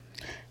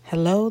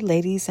Hello,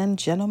 ladies and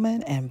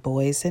gentlemen, and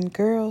boys and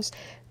girls.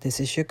 This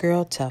is your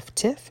girl, Tough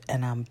Tiff,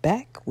 and I'm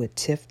back with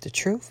Tiff the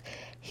Truth.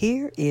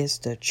 Here is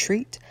the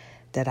treat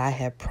that I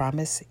had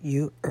promised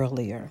you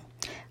earlier.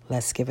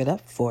 Let's give it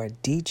up for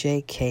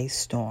DJ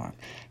KStorm.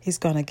 He's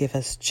going to give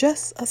us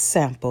just a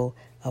sample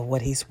of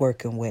what he's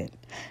working with.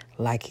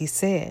 Like he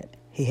said,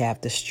 he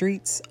have the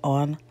streets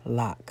on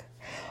lock.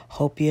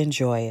 Hope you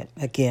enjoy it.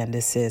 Again,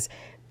 this is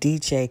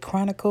DJ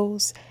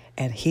Chronicles,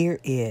 and here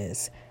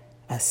is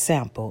a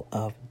sample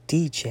of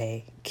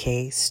DJ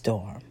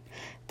KStorm.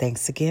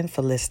 Thanks again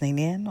for listening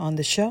in on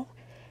the show,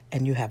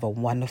 and you have a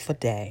wonderful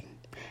day.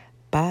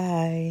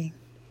 Bye.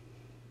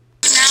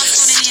 Now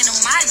tuning in to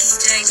my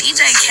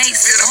DJ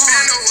KStorm.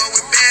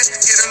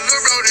 Get a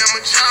little road in my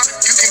job.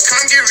 You can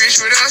come get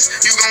rich with us.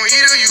 You gon'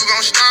 eat or you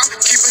gon' starve.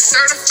 Keep it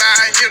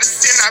certified. Here to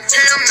sin, I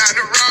pay them not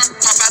to rob.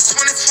 Pop out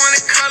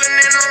 2020 color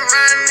and I'm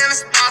riding in the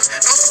stars.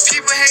 Know some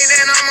people hate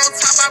that I'm on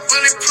top. I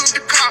bulletproof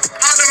the car.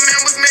 All the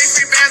members make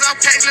free bands. All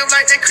packed live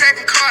like they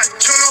cracking cards.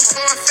 Juno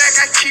for a fact,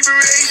 I keep it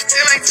real. You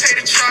still ain't take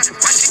the charge.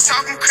 Why she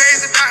talking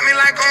crazy about me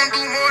like I'm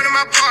do more than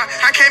my part?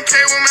 I can't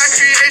play with my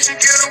creation.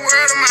 Give the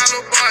world to my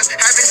little boys.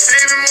 I've been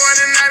saving more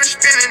than I've been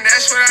spending.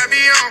 That's what I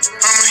be on.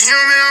 I'm a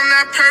human. I'm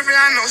not perfect.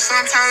 I know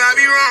sometimes I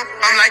be wrong.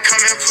 I'm like,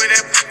 come and put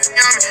that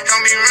on me.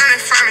 Don't be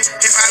running from me.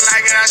 If I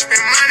like it, I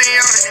spend money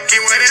on it.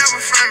 Get whatever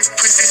from me.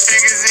 Put six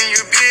figures in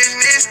your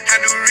business. I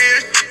do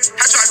real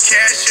I drop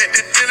cash at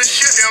the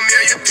dealership. They'll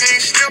mail your pink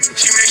slip.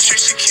 She make sure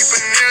she keep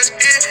her nails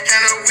did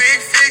and her wig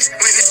fixed.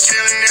 When it's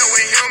chillin', that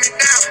way held me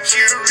down. She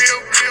a real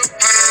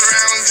 100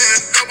 rounds in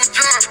a double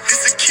drum.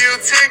 This a kill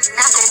tech.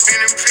 Marco been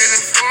in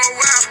prison for a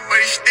while, but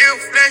he still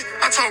flex.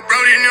 I told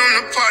Brody them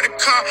to park the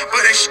car,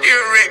 but they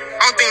still wreck.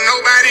 I don't think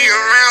nobody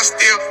around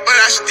still, but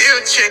I still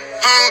check.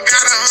 I don't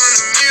got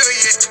 100 mil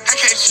yet. I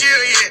can't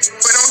chill yet,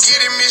 but don't get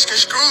it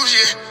misconstrued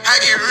yet. I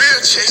get real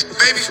checks,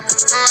 baby.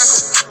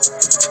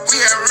 We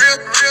have real,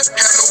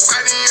 have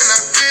nobody in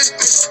our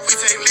business. We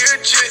take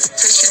little checks,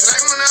 cause she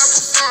like when I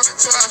perform.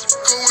 So I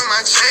go with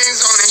my chains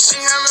on and she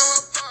handle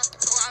her part.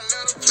 So I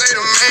let her play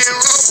the main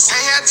role.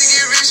 Ain't have to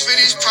get rich for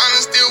these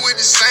partners, still with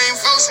the same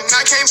folks. And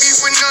I can't beef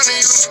with none of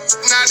you,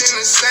 not in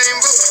the same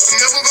boat.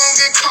 Never gonna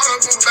get caught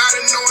up about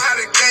it, know how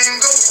the game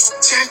goes.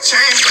 10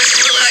 chains, but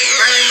you look like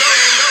rainbow.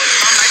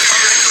 I'm like,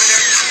 put that on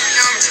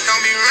me.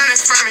 Don't be running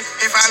from me.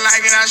 If I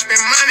like it, I spend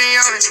money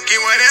on it. Get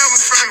whatever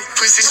from me.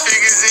 Put six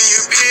figures in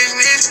your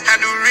business. I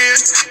do real.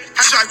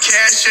 I drop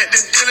cash at the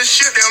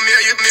dealership. They'll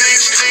mail you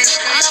millions.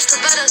 I'm off the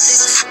better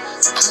things.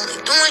 I'm only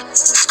doing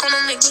it's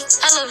gonna make me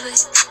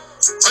elevate.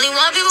 Only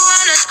one people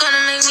around that's gonna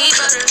make me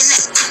better. And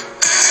that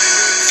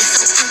it's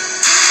so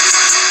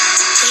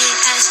they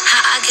ask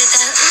how I get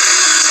that.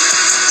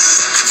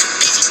 I'm too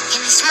busy in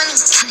this money,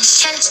 in this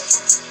challenge.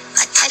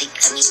 My daddy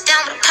let me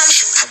down, but I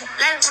promise you I won't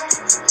let him.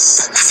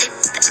 I'm not sick,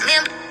 that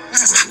man,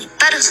 make me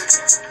better.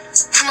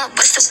 I'm up,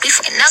 but still be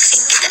fucking out,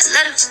 can't get that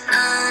letter. To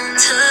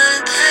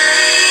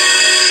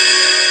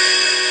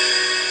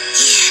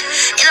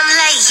and I'm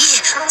like,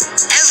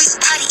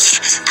 everybody,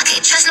 I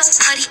can't trust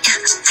nobody.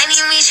 I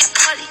need me to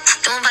party,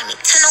 don't invite me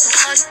to no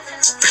party.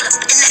 Pull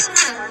up in that,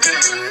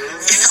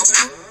 it's so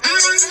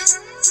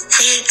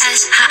they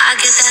ask how I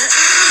get that.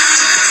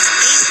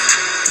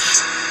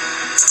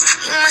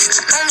 You must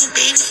not know me,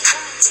 baby.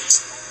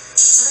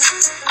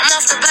 I'm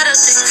off the better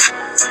things.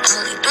 I'm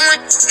only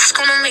doing it's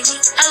gonna make me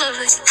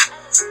elevate.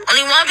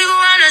 Only one people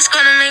around that's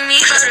gonna make me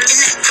better. And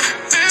that,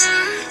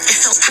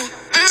 it's so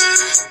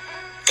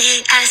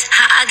they ask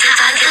how I get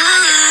that.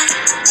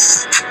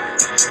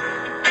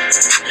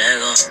 Let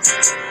go.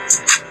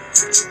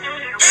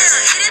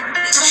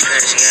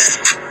 Scratch again.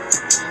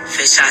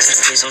 Face shots to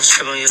the face, don't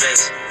strip on your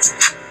legs.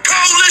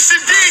 Listen,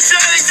 DJ.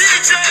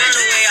 Run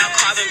away, I'll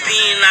carbon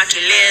bean, knock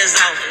your legs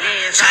off.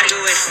 Try to get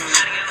away from me.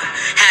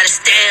 Had to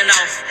stand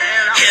off.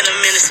 Hit him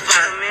in the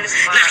spot.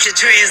 Knock your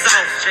dreads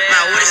off.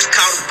 My what is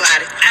called a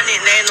body. I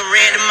nicknamed them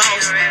random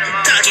mouse.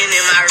 Dunking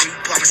in my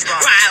Reeboks.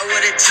 Ride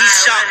with a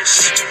G-Shock.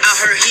 I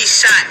heard he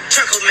shot.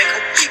 Truckle make a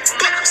beat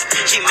box.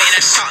 He made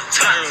a shot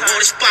turn. Roll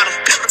the spot on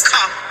pepper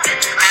car.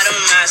 Adam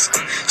mask.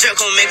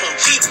 Jerko make him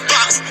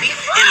beatbox.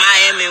 In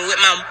Miami with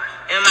my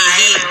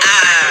heat.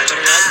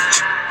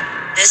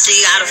 That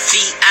shit got a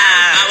feet.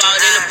 I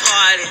walked in the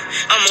party.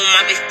 I'm on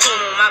my big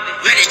boom,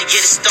 ready to get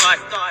it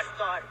started.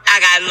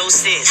 I got no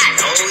sense.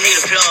 Oh, hit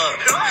the plug.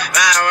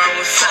 Ride around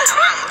with folk.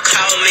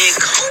 Call me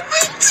Kobe.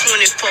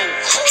 24.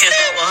 Can't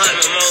fuck with her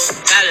no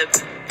more. Gotta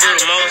do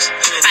the most.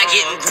 I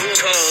get in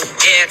groove on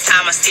every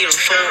time I see them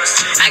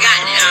folks. I got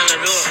it on the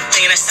door.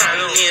 Thinking that's something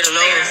you need to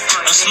know.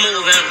 I'm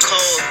smooth and I'm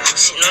cold.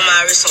 She know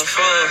my wrist on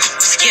froze.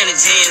 Skinny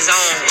jeans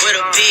on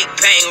with a big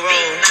bang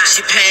roll.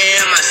 She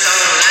paying my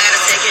song. I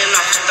gotta take it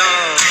off the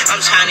thumb. I'm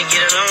trying to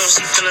get it on.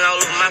 She feeling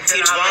all over my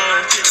Peter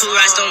bone. Two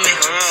rights don't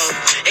make her wrong.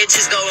 It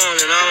just go on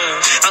and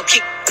on. I'm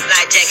kick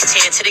like Jackie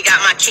Chan till they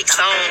got my kicks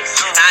on.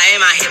 I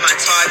aim, I hit my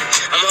target.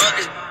 I'm up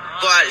this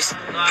regardless.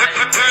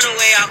 Burn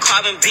away all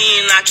carbon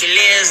beam, knock your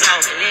legs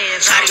off.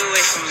 Try to get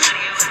away from me.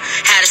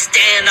 Had to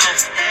stand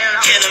off.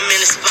 Hit them in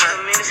the spot.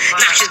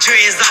 Knock your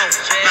dreads off.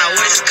 My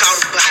words is caught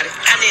about it.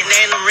 I didn't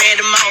name them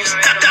Randy Moss.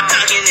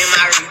 Dunking in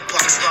my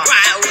Reebok.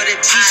 Ride with a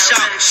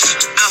T-shirt.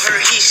 I heard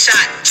he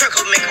shot.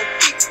 Turkle make a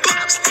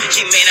beatbox.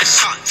 He made that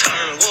shot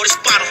turn. Wore the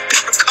spot on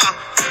the car.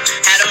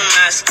 Had a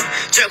mask.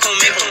 Turkle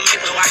make a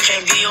I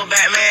can't be your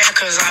Batman,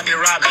 cause I be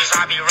robbing.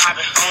 I don't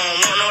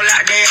want no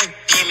lockdown.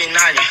 Give me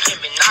 90.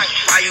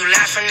 Why you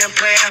laughing and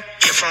playing?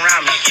 Get from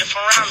around me.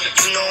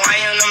 You know I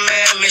am the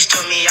man,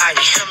 Mr.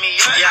 Miyagi.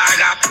 Yeah, I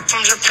got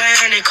from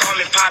Japan, they call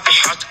me Poppy.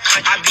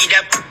 I beat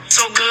that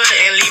so good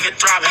and leave it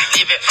throbbing.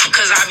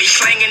 Cause I be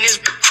slanging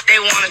this, they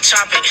wanna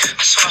chop it.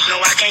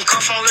 No, I can't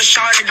cuff on Lil'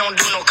 Shorty, don't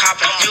do no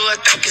copping. You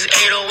would think it's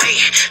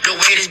 808, the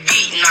way this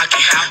beat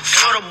knocking.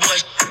 Florida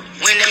boys,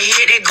 when they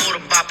hit, they go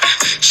to bopping.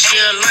 She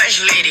a lunch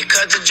lady,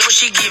 cause the Joe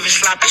she give it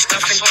sloppy.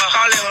 Stuffing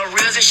all in her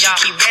reels and she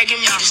keep begging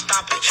me to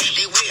stop it.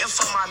 They waiting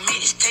for my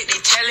mixtape, they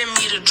telling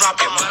me to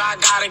drop it. But I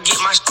gotta get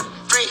my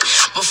straight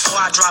before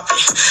I drop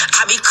it.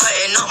 I be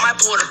cutting up my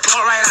pull the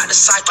plug right out the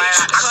socket.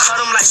 I cut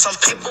them like some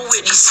paper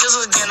with these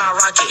scissors, then I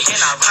rock it.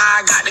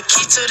 I got the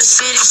key to the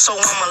city, so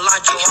I'ma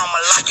lock it.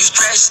 You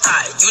stressed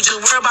out, you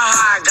just worry about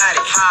how I got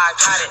it.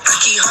 I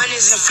keep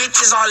hundreds and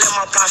fifties all in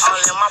my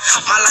profit.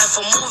 My life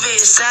a movie,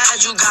 it's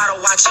sad, you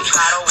gotta watch it.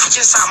 Reach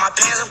inside my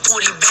pants and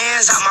pull these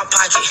bands out my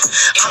pocket.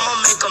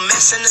 I'ma make a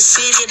mess in the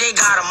city, they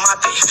gotta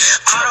mop it.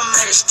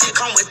 Automatic stick,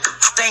 come with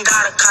ain't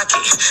gotta cock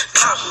it.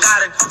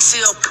 Gotta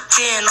seal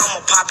thin, I'ma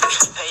pop it.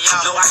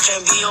 No, I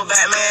can't be your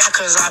Batman,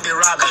 cause I be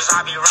robbing.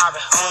 I don't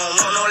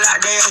want no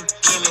lockdown,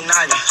 give me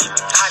 90.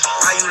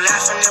 Why you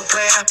laughing and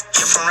playing?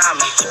 Get from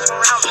around me.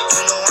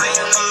 You know I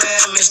am the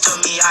man, Mr.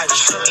 Miyagi.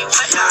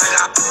 Yeah, I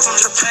got from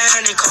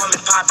Japan, they call me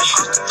Poppy.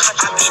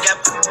 I beat that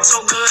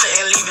so good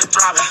and leave it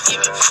throbbing.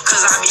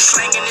 Cause I be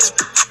slanging this,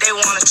 they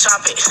wanna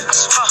chop it.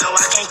 No,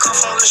 I can't cuff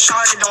on Lil'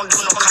 Shorty, don't do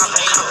no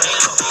copping.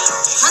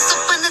 Once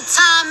upon a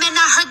time, and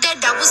I heard that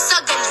I was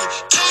ugly.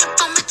 Came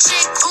from a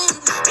chick who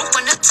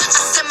wanna touch.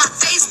 I said my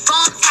face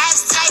bomb,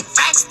 abs tight,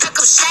 racks stuck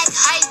up, shack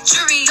height,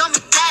 jury on me,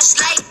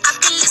 flashlight. I've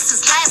been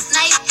listening last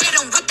night. Hit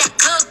 'em with that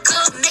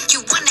good, make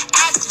you wanna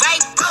act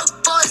right. Broke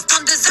boys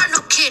don't deserve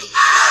no kitty.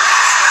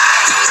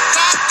 Big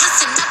bag,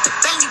 listen up the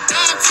belly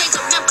band. Take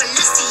a member,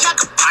 listen, y'all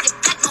can party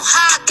back, no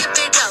how I give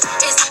it up.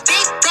 It's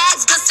big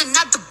bags, busting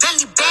out the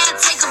belly band.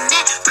 Take a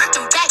man,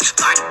 working back,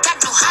 party back,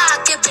 no how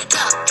I give it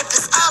up. If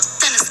it's up,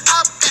 then it's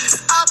up, then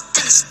it's up,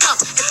 then it's stuff.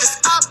 If it's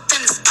up,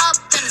 then it's up,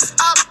 then it's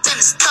up, then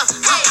it's stuff.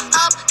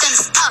 Up, then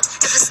it's up.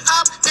 If it's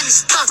up, then it's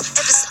stuff.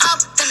 If it's up,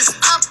 then it's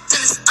up,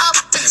 then it's up,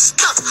 then it's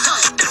stuff.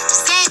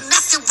 They ain't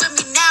messing with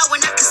me now,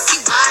 and I can see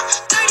why.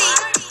 30,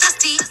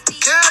 dusty,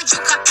 girl, you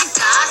got pink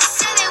eye.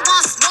 Say they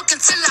want smoke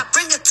until I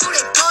bring it to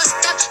their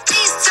doorstep.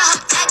 Please tell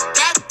her back,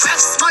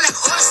 breath smell like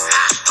horse.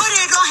 Put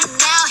it on him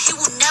now, he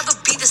will never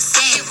be the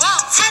same.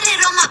 Tell it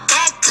on my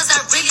back, cause I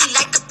really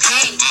like the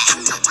pain.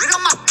 Put it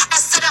on my back, I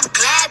said I'm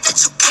glad that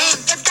you came.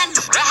 If that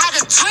nigga had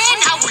a twin,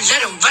 I would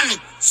let him run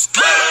it.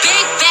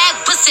 Big bag,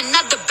 busting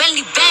out the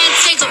belly band.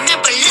 Take a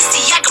member,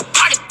 listen, I can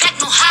party back,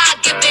 no how I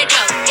give it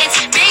up. It's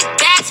big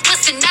bags,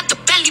 busting out the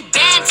belly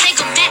band. Take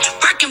a man,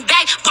 working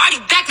back, party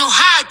back, no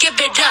how I give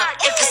it up.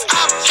 If it's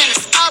up, then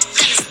it's up,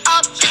 then it's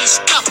up, then it's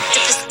stuff.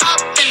 If it's up,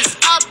 then it's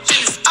up,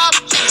 then it's up,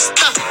 then it's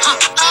stuff.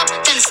 Up,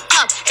 then it's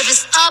up. If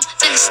it's up,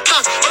 then it's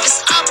stuff. If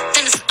it's up,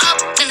 then it's up,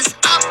 then it's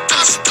up, then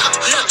it's stuff.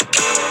 Look.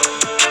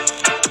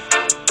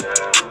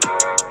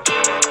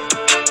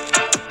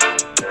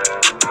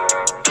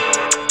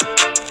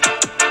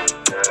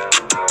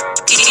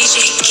 DJ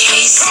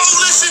KStorm.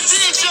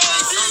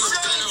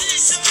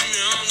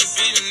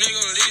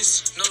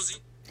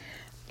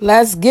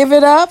 Let's give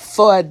it up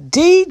for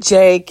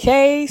DJ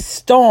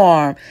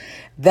KStorm.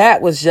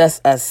 That was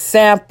just a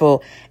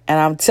sample, and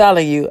I'm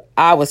telling you,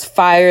 I was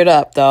fired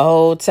up the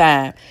whole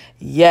time.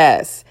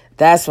 Yes,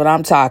 that's what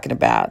I'm talking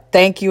about.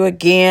 Thank you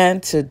again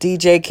to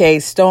DJ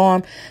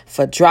KStorm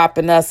for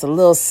dropping us a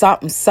little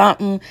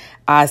something.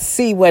 I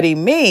see what he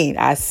mean.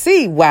 I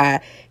see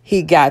why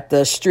he got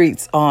the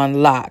streets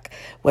on lock.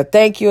 Well,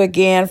 thank you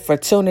again for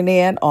tuning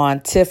in on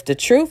Tiff the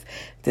Truth.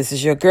 This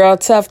is your girl,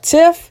 Tough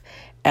Tiff,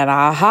 and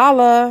I'll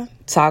holla.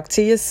 Talk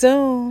to you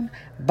soon.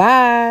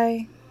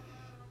 Bye.